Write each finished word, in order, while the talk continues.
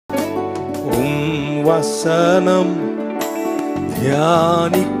வசனம்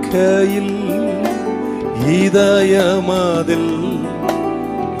தியானிக்கையில் இதயமதில்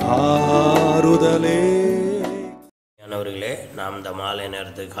ஆறுதலே. அவர்களே, நாம் இந்த மாலை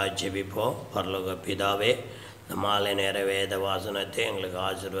நேரத்துக்கு ஜெபிப்போம். பரலோக பிதாவே, இந்த மாலை நேர வேத வாசனத்தை எங்களுக்கு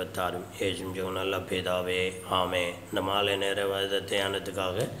ஆசீர்வதித்தாரும். இயேசுவின் ஜெபம் நல்ல பிதாவே, ஆமே. இந்த மாலை நேர வேத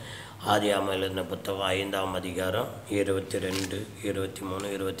தியானத்துக்காக ஆதியாகமம் எழுதின புத்தகம் 5ஆம் அதிகாரம் 22, 23,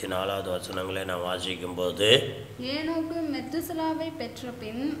 24 வசனங்களை நான் வாசிக்கும் போது, ஏனோக்கு மெத்துசலாவை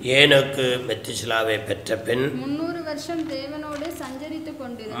பெற்ற பின் 300 வருஷம் தேவனோடு சஞ்சரித்து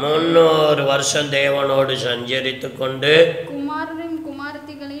கொண்டிருந்தார். 300 வருஷம் தேவனோடு சஞ்சரித்து கொண்டு குமாரரையும்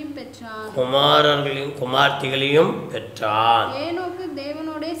குமாரத்திகளையும் பெற்றான். குமாரர்களையும் குமார்த்திகளையும் பெற்றான். ஏனோக்கு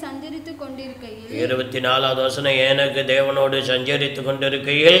தேவனோடு சஞ்சரித்து கொண்டிருக்கையில் 24 வசனம், ஏனோக்கு தேவனோடு சஞ்சரித்து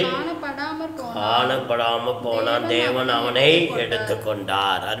கொண்டிருக்கையில் காணப்படாம போனான், தேவன் அவனை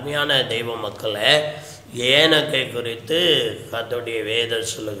எடுத்துக்கொண்டார். அருமையான தெய்வ மக்களே, ஏனோக்கை குறித்து கர்த்தருடைய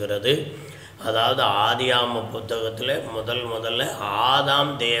வேதம் சொல்லுகிறது. அதாவது ஆதியாகம புத்தகத்தில் முதல்ல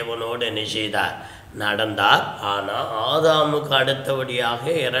ஆதாம் தேவனோடு என்ன செய்தார்? நடந்தார். ஆனால் ஆதாமுக்கு அடுத்தபடியாக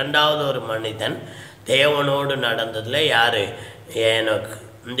இரண்டாவது ஒரு மனிதன் தேவனோடு நடந்ததில் யார்? ஏனோக்கு.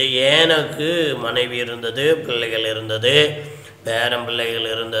 இந்த ஏனோக்கு மனைவி இருந்தது, பிள்ளைகள் இருந்தது, பேரம் பிள்ளைகள்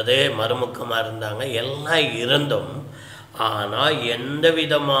இருந்தது, மருமக்கமாக இருந்தாங்க, எல்லாம் இருந்தும் ஆனால் எந்த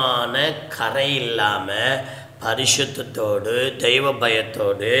விதமான கரை இல்லாமல் பரிசுத்தத்தோடு தெய்வ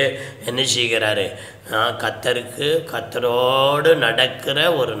பயத்தோடு என்ன செய்கிறாரு? கர்த்தரோடு நடக்கிற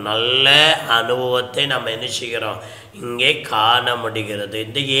ஒரு நல்ல அனுபவத்தை நம்ம என்ன செய்கிறோம்? இங்கே காண முடிகிறது.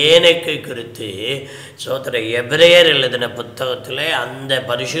 இந்த ஏனோக்கை குறித்து எபிரேயர் எழுதின புத்தகத்தில் அந்த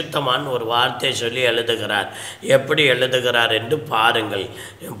பரிசுத்தமான ஒரு வார்த்தை சொல்லி எழுதுகிறார். எப்படி எழுதுகிறார் என்று பாருங்கள்.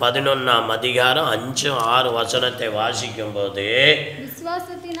 11ஆம் அதிகாரம் 5, 6 வசனத்தை வாசிக்கும் போது,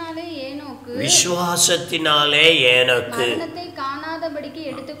 விசுவாசத்தினாலே ஏனோக்கு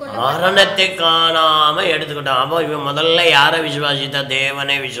மரணத்தை காணாம எடுத்துக்கிட்டான். அப்போ இவன் முதல்ல யாரை விசுவாசித்தான்?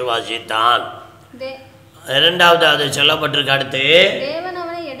 தேவனை விசுவாசித்தான். இரண்டாவது அது சொல்லப்பட்டிருக்கு. அடுத்து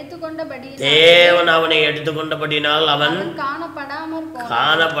தேவன் அவனை எடுத்துக்கொண்டபடினால் அவன்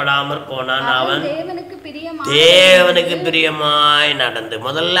காணப்படாமற் போனான். அவன் தேவனுக்கு பிரியமாய் நடந்து.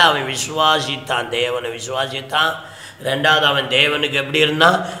 முதல்ல அவன் விசுவாசித்தான், தேவனை விசுவாசித்தான். ரெண்டாவது அவன் தேவனுக்கு எப்படி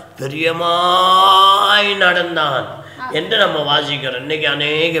இருந்தான்? பிரியமாய் நடந்தான் என்று நம்ம வாசிக்கிறோம். இன்றைக்கி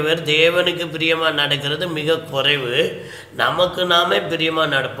அநேக பேர் தேவனுக்கு பிரியமாக நடக்கிறது மிக குறைவு. நமக்கு நாமே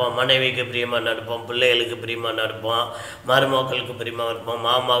பிரியமாக நடப்போம். மனைவிக்கு பிரியமாக நடப்போம், பிள்ளைகளுக்கு பிரியமாக நடப்போம், மருமக்களுக்கு பிரியமாக இருப்போம்,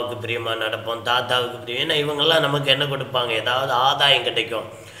 மாமாவுக்கு பிரியமாக நடப்போம், தாத்தாவுக்கு பிரியம். ஏன்னா இவங்கெல்லாம் நமக்கு என்ன கொடுப்பாங்க? ஏதாவது ஆதாயம் கிடைக்கும்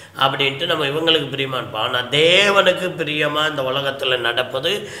அப்படின்ட்டு நம்ம இவங்களுக்கு பிரியமாக இருப்போம். ஆனால் தேவனுக்கு பிரியமாக இந்த உலகத்தில்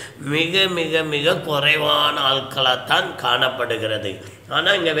நடப்பது மிக மிக மிக குறைவான ஆட்களாகத்தான் காணப்படுகிறது.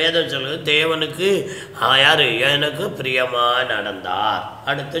 ஆனால் இங்கே வேதம் சொல்லுது, தேவனுக்கு யார்? எனக்கு பிரியமாக நடந்தார்.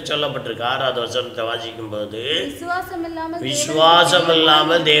 அடுத்து சொல்லப்பட்டிருக்கு 6வது வசனத்தை வாசிக்கும் போது, விசுவாசம்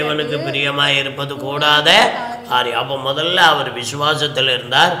இல்லாமல் தேவனுக்கு பிரியமாக இருப்பது கூடாத காரியம். அப்போ முதல்ல அவர் விசுவாசத்தில்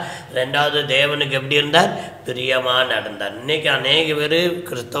இருந்தார், ரெண்டாவது தேவனுக்கு எப்படி இருந்தார்? பிரியமாக நடந்தார். இன்றைக்கி அநேக பேர்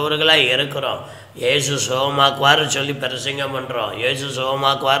கிறிஸ்தவர்களாக இருக்கிறோம். இயேசு சுகமாக்குவார் சொல்லி பிரசங்கம் பண்ணுறோம், இயேசு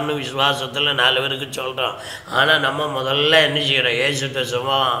சுகமாக்குவார்னு விசுவாசத்தில் 4 பேருக்கு சொல்கிறோம். ஆனால் நம்ம முதல்ல என்ன செய்கிறோம்? இயேசுகிட்ட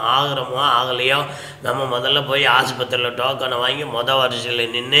சுகம் ஆகிறோமோ ஆகலையோ, நம்ம முதல்ல போய் ஆஸ்பத்திரியில் டோக்கனை வாங்கி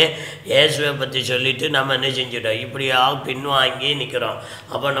வரிசையில் நின்று இயேசுவை பற்றி சொல்லிவிட்டு நம்ம என்ன செஞ்சிட்டோம்? இப்படியாக பின்வாங்கி நிற்கிறோம்.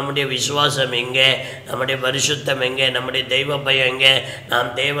 அப்போ நம்முடைய விசுவாசம் எங்கே? நம்முடைய பரிசுத்தம் எங்கே? நம்முடைய தெய்வ பயம் எங்கே? நாம்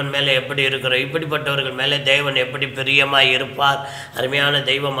தேவன் மேலே எப்படி இருக்கிறோம்? இப்படிப்பட்டவர்கள் மேலே தேவன் எப்படி பிரியமாக இருப்பார்? அருமையான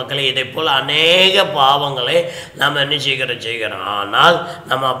தெய்வ மக்களை, இதை போல் அநேக பாவங்களை நாம் என்ன செய்கிறோம். ஆனால்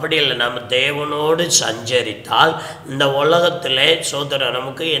நம்ம அப்படி இல்லை. நம்ம தேவனோடு சஞ்சரித்தால் இந்த உலகத்தில்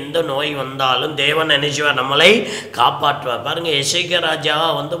நமக்கு எந்த நோய் வந்தாலும் தேவன் என்ன செய்வார்? நம்மளை காப்பாற்றுவார். பாருங்க, எசேக்கியா ராஜா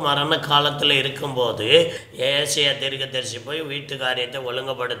மரண காலத்தில் இருக்கும்போது ஏசாயா தீர்க்கதரிசி போய் வீட்டு காரியத்தை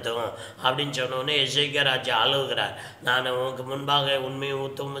ஒழுங்குபடுத்தும் அப்படின்னு சொன்னோன்னே எசேக்கியா ராஜா அழுகிறார். நான் உனக்கு முன்பாக உண்மையும்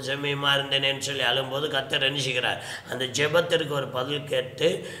உத்தமும் செம்மையுமா இருந்தேனேன்னு சொல்லி அழும்போது கர்த்தர் என்ன செய்கிறார்? அந்த ஜெபத்திற்கு ஒரு பதில் கேட்டு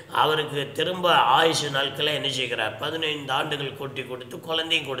அவருக்கு திரும்ப ஆயுசு நாட்களை என்ன செய்கிறார்? 15 ஆண்டுகள் கூட்டி கொடுத்து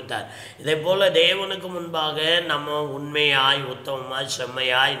குழந்தையும் கொடுத்தார். இதே போல் தேவனுக்கு முன்பாக நம்ம உண்மையாய் உத்தமமாய்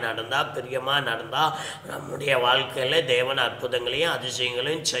செம்மையாய் நடந்தால், பிரியமாக நடந்தால் நம்முடைய வாழ்க்கையில் தேவன் அற்புதங்களையும்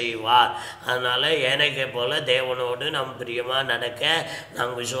அதிசயங்களையும் செய்வார். அதனால் ஏனோக்கை போல் தேவனோடு நாம் பிரியமாக நடக்க,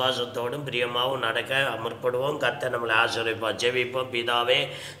 நாங்கள் விசுவாசத்தோடும் பிரியமாகவும் நடக்க அமர்ப்படுவோம். கர்த்தர் நம்மளை ஆசீர்வதிப்பார். ஜெபிப்போம். பிதாவே,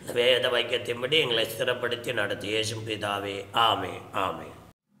 இந்த வேத வாக்கியத்தின்படி எங்களை ஸ்திரப்படுத்தி நடத்தி. இயேசு பிதாவே, ஆமே ஆமே.